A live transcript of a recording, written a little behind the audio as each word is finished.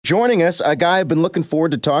joining us, a guy I've been looking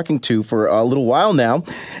forward to talking to for a little while now.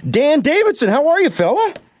 Dan Davidson, how are you,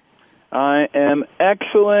 fella? I am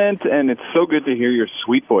excellent, and it's so good to hear your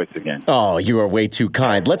sweet voice again. Oh, you are way too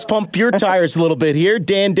kind. Let's pump your tires a little bit here.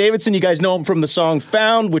 Dan Davidson, you guys know him from the song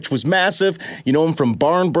Found, which was massive. You know him from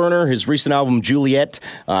Barn Burner. His recent album, Juliet,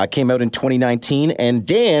 came out in 2019. And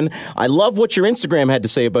Dan, I love what your Instagram had to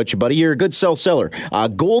say about you, buddy. You're a good seller.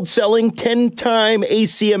 Gold-selling, 10-time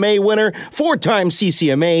ACMA winner, 4-time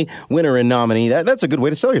CCMA winner and nominee. That's a good way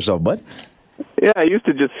to sell yourself, bud. Yeah, I used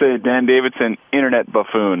to just say Dan Davidson, internet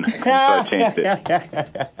buffoon, so I changed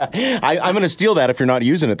it. I'm going to steal that if you're not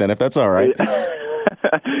using it then, if that's all right.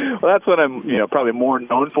 Well, that's what I'm probably more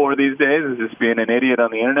known for these days, is just being an idiot on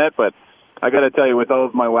the internet. But I got to tell you, with all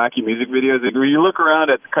of my wacky music videos, when you look around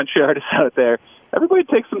at the country artists out there, everybody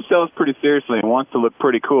takes themselves pretty seriously and wants to look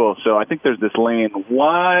pretty cool. So I think there's this lane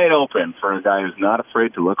wide open for a guy who's not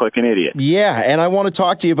afraid to look like an idiot. Yeah, and I want to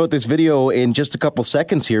talk to you about this video in just a couple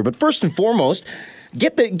seconds here. But first and foremost,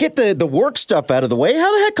 get the work stuff out of the way.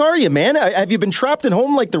 How the heck are you, man? Have you been trapped at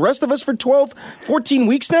home like the rest of us for 12, 14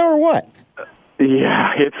 weeks now, or what?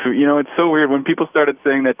 Yeah, it's so weird. When people started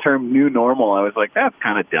saying that term new normal, I was like, that's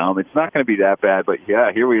kind of dumb. It's not going to be that bad. But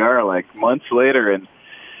yeah, here we are like months later, and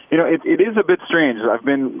it is a bit strange. I've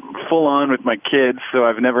been full on with my kids, so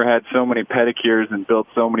I've never had so many pedicures and built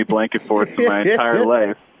so many blanket forts in my entire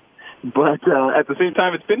life. But at the same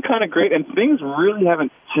time, it's been kind of great, and things really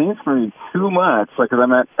haven't changed for me too much. Like, 'cause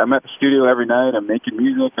I'm at the studio every night. I'm making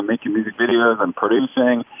music. I'm making music videos. I'm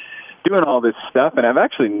producing, doing all this stuff, and I've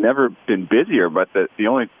actually never been busier. But the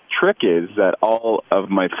only trick is that all of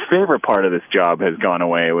my favorite part of this job has gone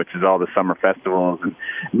away, which is all the summer festivals and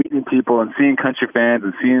meeting people and seeing country fans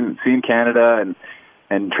and seeing Canada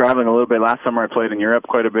and traveling a little bit. Last summer I played in Europe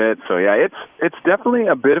quite a bit. So yeah, it's definitely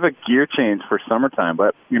a bit of a gear change for summertime,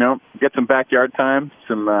 but get some backyard time,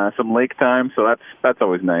 some lake time. So that's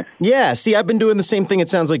always nice. Yeah. See, I've been doing the same thing. It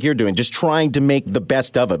sounds like you're doing, just trying to make the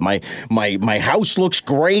best of it. My house looks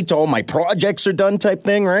great. All my projects are done type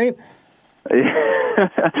thing, right?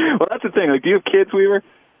 Well, that's the thing. Like, do you have kids, Weaver?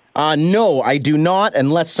 No, I do not,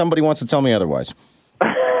 unless somebody wants to tell me otherwise.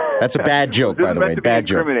 That's a bad joke, by the way. Bad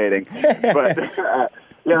joke. Incriminating. But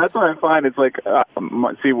yeah, that's what I find. It's like,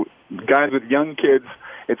 see, guys with young kids,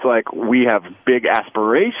 it's like we have big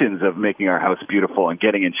aspirations of making our house beautiful and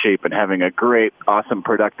getting in shape and having a great, awesome,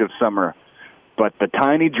 productive summer. But the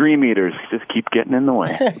tiny dream eaters just keep getting in the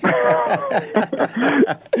way.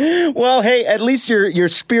 Well, hey, at least your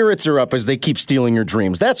spirits are up as they keep stealing your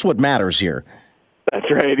dreams. That's what matters here. That's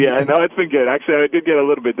right. Yeah, no, it's been good. Actually, I did get a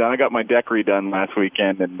little bit done. I got my deck redone last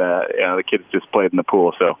weekend, and the kids just played in the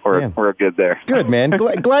pool, so we're good there. Good, man.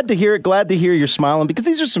 Glad to hear it. Glad to hear you're smiling, because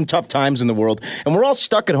these are some tough times in the world, and we're all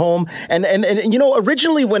stuck at home. And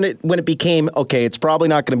originally when it became okay, it's probably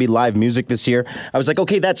not going to be live music this year, I was like,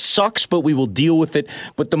 okay, that sucks, but we will deal with it.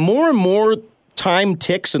 But the more and more time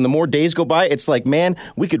ticks and the more days go by, it's like, man,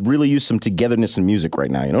 we could really use some togetherness in music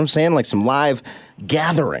right now. You know what I'm saying? Like some live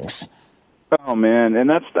gatherings. Oh man, and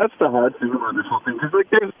that's the hard thing about this whole thing, because like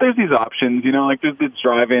there's these options, like there's the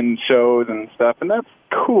drive-in shows and stuff, and that's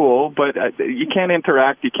cool, but you can't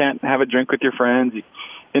interact, you can't have a drink with your friends,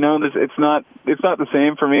 it's not the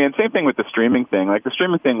same for me. And same thing with the streaming thing. Like the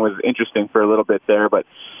streaming thing was interesting for a little bit there, but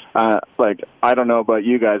I don't know about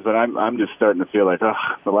you guys, but I'm just starting to feel like,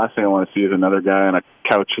 the last thing I want to see is another guy on a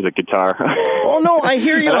couch with a guitar. Oh no, I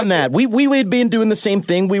hear you on that. We had been doing the same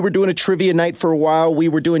thing. We were doing a trivia night for a while. We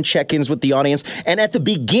were doing check-ins with the audience, and at the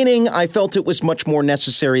beginning, I felt it was much more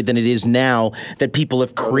necessary than it is now. That people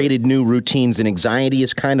have created new routines, and anxiety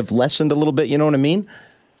has kind of lessened a little bit. You know what I mean?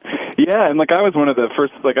 Yeah, and like I was one of the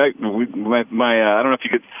first. Like I don't know if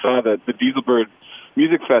you saw the Dieselbird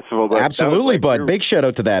Music Festival. But absolutely, bud. Big shout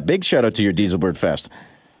out to that. Big shout out to your Dieselbird Fest.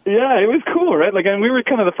 Yeah, it was cool, right? Like, and we were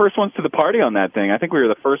kind of the first ones to the party on that thing. I think we were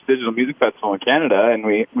the first digital music festival in Canada, and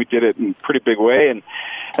we did it in a pretty big way, and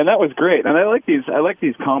that was great. And I like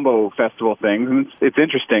these combo festival things, and it's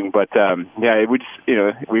interesting. But we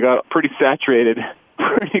just we got pretty saturated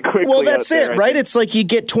pretty quickly. Well, that's it, right? It's like you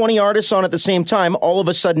get 20 artists on at the same time. All of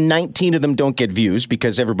a sudden, 19 of them don't get views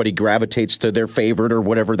because everybody gravitates to their favorite or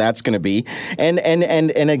whatever that's going to be. And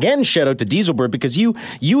again, shout out to Dieselbird, because you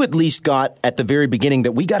at least got at the very beginning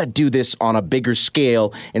that we got to do this on a bigger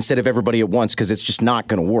scale instead of everybody at once, because it's just not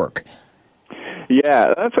going to work.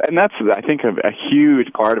 Yeah, that's I think a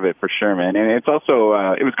huge part of it for sure, man. And it's also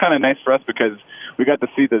it was kind of nice for us because we got to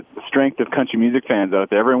see the strength of country music fans out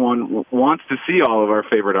there. Everyone wants to see all of our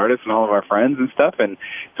favorite artists and all of our friends and stuff, and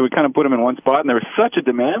so we kind of put them in one spot. And there was such a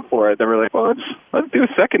demand for it that we're like, well, let's do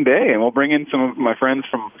a second day, and we'll bring in some of my friends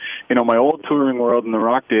from my old touring world in the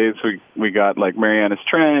rock days. We got like Marianas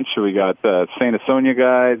Trench, we got Saint Sonia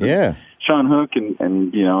guys, yeah. Sean Hook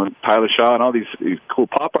and Tyler Shaw and all these cool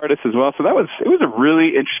pop artists as well. So it was a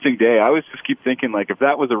really interesting day. I always just keep thinking, like, if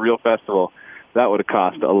that was a real festival, that would have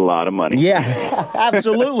cost a lot of money. Yeah,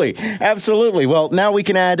 absolutely. Absolutely. Well, now we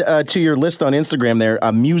can add to your list on Instagram there,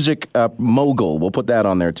 a music mogul. We'll put that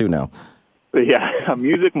on there too now. Yeah, a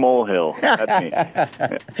music molehill. That's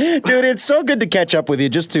me. Dude, it's so good to catch up with you,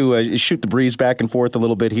 just to shoot the breeze back and forth a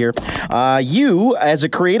little bit here. You, as a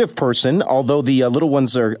creative person, although the little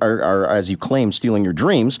ones are, as you claim, stealing your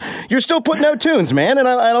dreams, you're still putting out tunes, man, and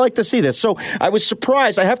I like to see this. So I was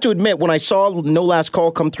surprised, I have to admit, when I saw No Last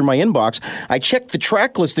Call come through my inbox, I checked the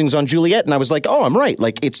track listings on Juliet, and I was like, oh, I'm right.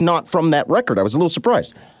 Like, it's not from that record. I was a little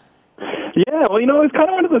surprised. Yeah, well, it's kind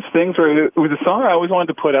of one of those things where it was a song I always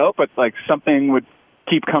wanted to put out, but like something would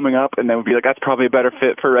keep coming up, and then would be like, that's probably a better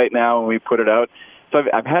fit for right now, and we put it out. So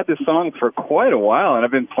I've had this song for quite a while, and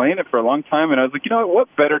I've been playing it for a long time, and I was like, what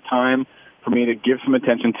better time for me to give some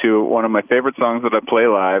attention to one of my favorite songs that I play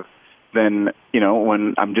live than,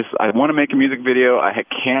 when I want to make a music video, I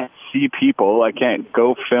can't see people, I can't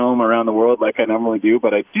go film around the world like I normally do,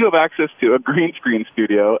 but I do have access to a green screen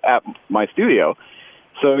studio at my studio.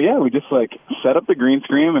 So yeah, we just like set up the green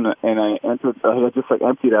screen and I just like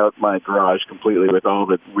emptied out my garage completely with all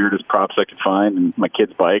the weirdest props I could find and my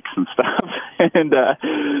kids' bikes and stuff.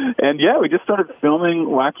 and yeah, we just started filming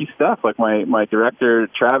wacky stuff. Like my director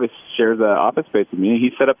Travis shares an office space with me.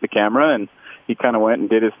 He set up the camera and he kind of went and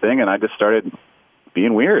did his thing, and I just started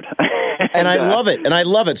being weird. And I love it. And I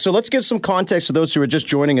love it. So let's give some context to those who are just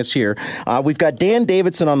joining us here. We've got Dan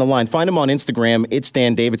Davidson on the line. Find him on Instagram. It's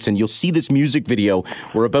Dan Davidson. You'll see this music video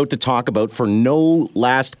we're about to talk about for No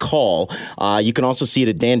Last Call. You can also see it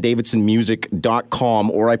at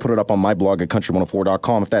dandavidsonmusic.com, or I put it up on my blog at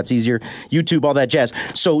country104.com if that's easier. YouTube, all that jazz.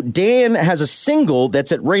 So Dan has a single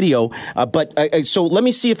that's at radio, so let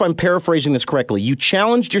me see if I'm paraphrasing this correctly. You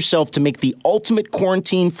challenged yourself to make the ultimate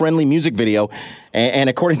quarantine-friendly music video, and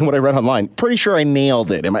according to what I read online, pretty sure I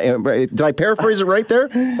nailed it. Did I paraphrase it right there?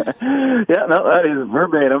 Yeah, no, that is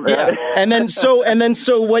verbatim. Yeah. And then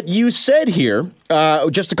so what you said here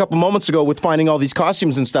just a couple moments ago with finding all these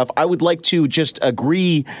costumes and stuff, I would like to just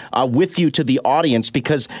agree with you to the audience,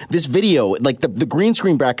 because this video, like the green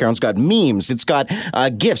screen background's got memes, it's got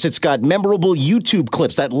GIFs, it's got memorable YouTube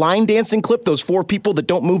clips, that line dancing clip, those four people that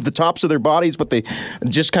don't move the tops of their bodies, but they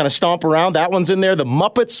just kind of stomp around, that one's in there. The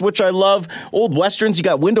Muppets, which I love, old Westerns, you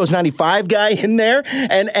got Windows 95 guy in there,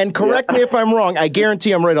 and correct me if I'm wrong, I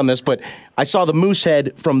guarantee I'm right on this, but I saw the moose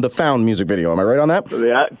head from the Found music video. Am I right on that?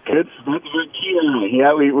 Yeah, that's very key.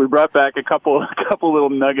 Yeah, we brought back a couple little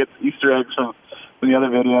nuggets, Easter eggs from the other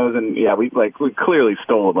videos, and yeah, we clearly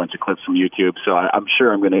stole a bunch of clips from YouTube. So I'm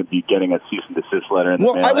sure I'm going to be getting a cease and desist letter in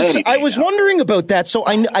the mail. I was wondering about that. So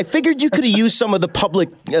I figured you could have used some of the public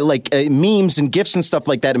memes and GIFs and stuff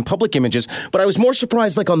like that in public images, but I was more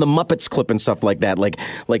surprised on the Muppets clip and stuff like that. Like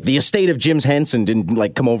the estate of Jim Henson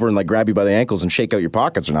didn't come over and grab you by the ankles and shake out your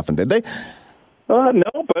pockets or nothing, did they? No,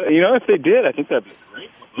 but if they did, I think that'd be great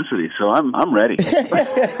publicity. So I'm ready. They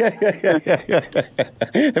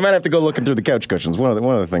might have to go looking through the couch cushions. One of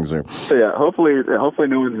the things there. So yeah, hopefully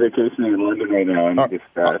no one's vacationing in London right now. And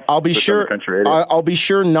I'll be sure. I'll be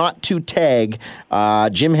sure not to tag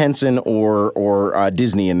Jim Henson or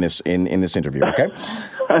Disney in this interview. Okay.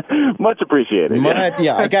 Much appreciated.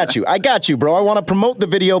 Yeah, I got you, bro. I want to promote the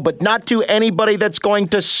video, but not to anybody that's going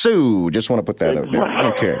to sue. Just want to put that out there.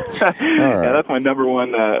 Okay. All right. Yeah, that's my number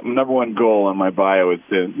one goal on my bio is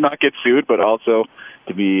to not get sued, but also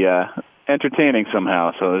to be entertaining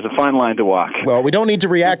somehow. So there's a fine line to walk. Well, we don't need to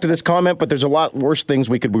react to this comment, but there's a lot worse things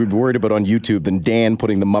we could be worried about on YouTube than Dan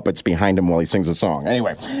putting the Muppets behind him while he sings a song.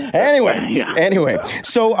 Anyway.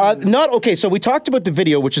 So we talked about the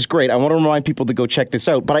video, which is great. I want to remind people to go check this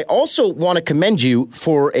out, but I also want to commend you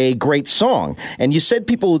for a great song. And you said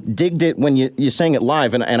people digged it when you sang it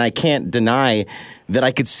live, and I can't deny that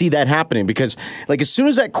I could see that happening, because as soon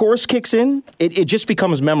as that chorus kicks in, it just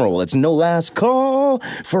becomes memorable. It's no last call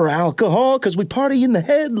for alcohol because we party in the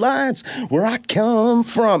headlights where I come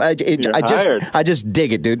from. I just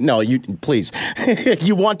dig it, dude. No, you please.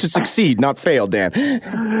 You want to succeed, not fail, Dan.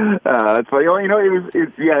 That's funny.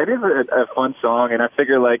 It is a fun song, and I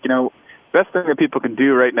figure best thing that people can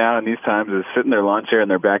do right now in these times is sit in their lawn chair in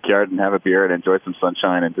their backyard and have a beer and enjoy some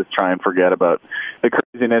sunshine and just try and forget about the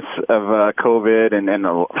craziness of COVID and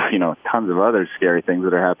tons of other scary things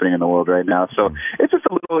that are happening in the world right now. So it's just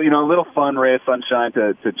a little fun ray of sunshine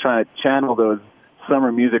to try to channel those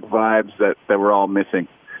summer music vibes that we're all missing.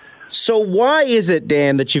 So why is it,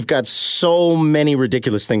 Dan, that you've got so many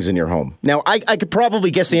ridiculous things in your home? Now, I could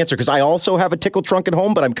probably guess the answer because I also have a tickle trunk at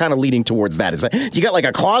home, but I'm kind of leaning towards that. Is that you got like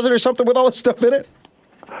a closet or something with all this stuff in it?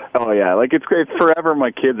 Oh, yeah. Like, it's great. Forever,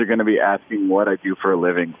 my kids are going to be asking what I do for a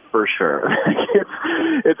living, for sure.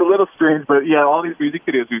 It's a little strange, but, yeah, all these music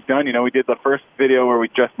videos we've done, we did the first video where we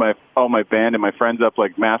dressed all my band and my friends up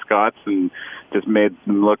like mascots and just made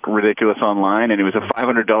them look ridiculous online, and it was a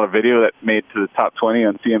 $500 video that made to the top 20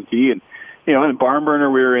 on CMT, and in Barn Burner,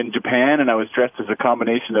 we were in Japan, and I was dressed as a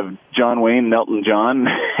combination of John Wayne and Elton John,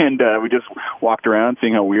 and we just walked around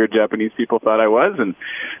seeing how weird Japanese people thought I was, and,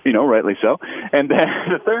 rightly so. And then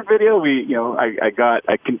the third video,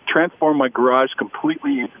 I can transform my garage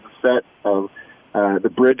completely into the set of the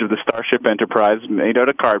bridge of the Starship Enterprise made out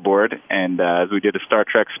of cardboard, and as we did a Star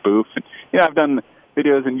Trek spoof. And, I've done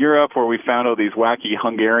videos in Europe where we found all these wacky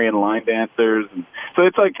Hungarian line dancers. And so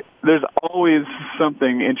it's like there's always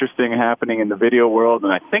something interesting happening in the video world,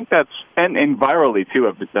 and I think and virally too.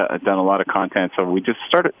 I've done a lot of content, so we just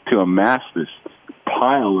started to amass this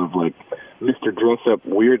pile of like Mr. Dress-Up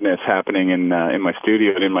weirdness happening in my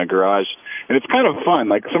studio and in my garage, and it's kind of fun.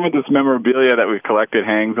 Like some of this memorabilia that we've collected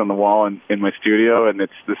hangs on the wall in my studio, and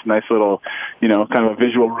it's this nice little, kind of a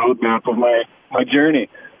visual roadmap of my journey.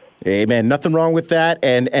 Hey, man, nothing wrong with that,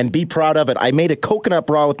 and be proud of it. I made a coconut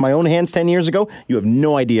bra with my own hands 10 years ago. You have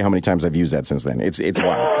no idea how many times I've used that since then. It's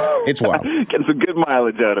wild. It's wild. Getting some good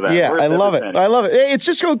mileage out of that. Yeah, I love it. I love it. Hey, it's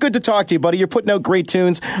just so good to talk to you, buddy. You're putting out great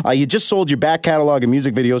tunes. You just sold your back catalog of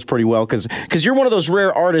music videos pretty well because you're one of those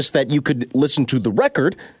rare artists that you could listen to the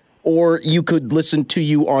record or you could listen to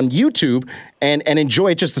you on YouTube and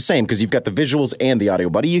enjoy it just the same because you've got the visuals and the audio,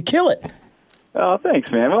 buddy. You kill it. Oh, thanks,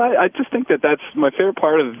 man. Well, I just think that's my favorite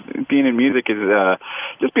part of being in music is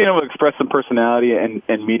just being able to express some personality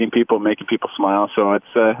and meeting people, making people smile. So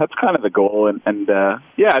that's kind of the goal, and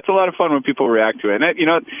yeah, it's a lot of fun when people react to it.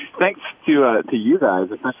 And thanks to you guys,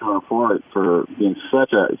 especially on Forward, for being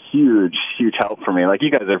such a huge help for me. Like you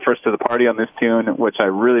guys are first to the party on this tune, which I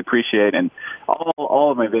really appreciate, and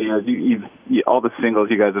all of my videos, all the singles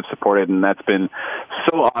you guys have supported, and that's been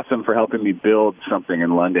so awesome for helping me build something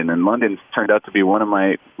in London. And London's turned out to be one of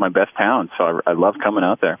my best towns, so I love coming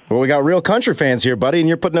out there. Well, we got real country fans here, buddy, and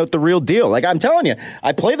you're putting out the real deal. Like, I'm telling you,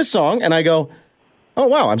 I play the song, and I go, oh,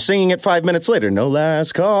 wow, I'm singing it 5 minutes later. No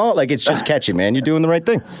last call. Like, it's just catchy, man. You're doing the right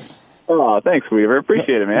thing. Oh, thanks, Weaver.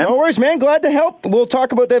 Appreciate it, man. No worries, man. Glad to help. We'll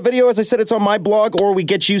talk about that video. As I said, it's on my blog, or we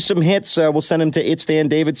get you some hits. We'll send them to It's Dan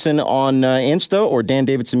Davidson on Insta or Dan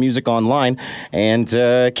Davidson Music online. And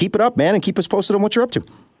keep it up, man, and keep us posted on what you're up to.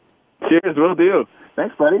 Cheers, will do.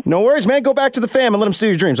 Thanks, buddy. No worries, man. Go back to the fam and let them steal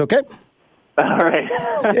your dreams, okay? All right.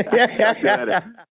 Yeah.